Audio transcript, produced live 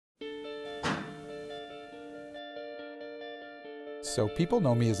So people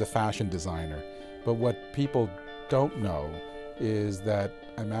know me as a fashion designer, but what people don't know is that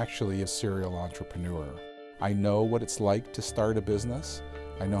I'm actually a serial entrepreneur. I know what it's like to start a business,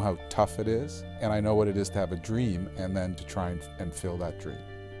 I know how tough it is, and I know what it is to have a dream and then to try and fill that dream.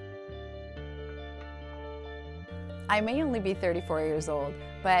 I may only be 34 years old,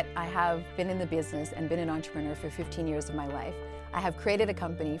 but I have been in the business and been an entrepreneur for 15 years of my life. I have created a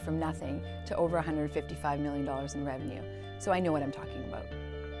company from nothing to over $155 million in revenue, so I know what I'm talking about.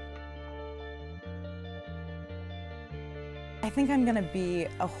 I think I'm going to be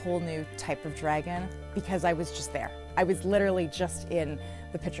a whole new type of dragon because I was just there. I was literally just in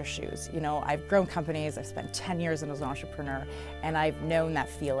the picture shoes. You know, I've grown companies, I've spent 10 years as an entrepreneur, and I've known that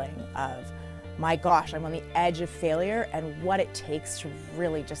feeling of, my gosh, I'm on the edge of failure and what it takes to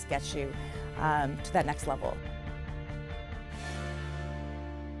really just get you to that next level.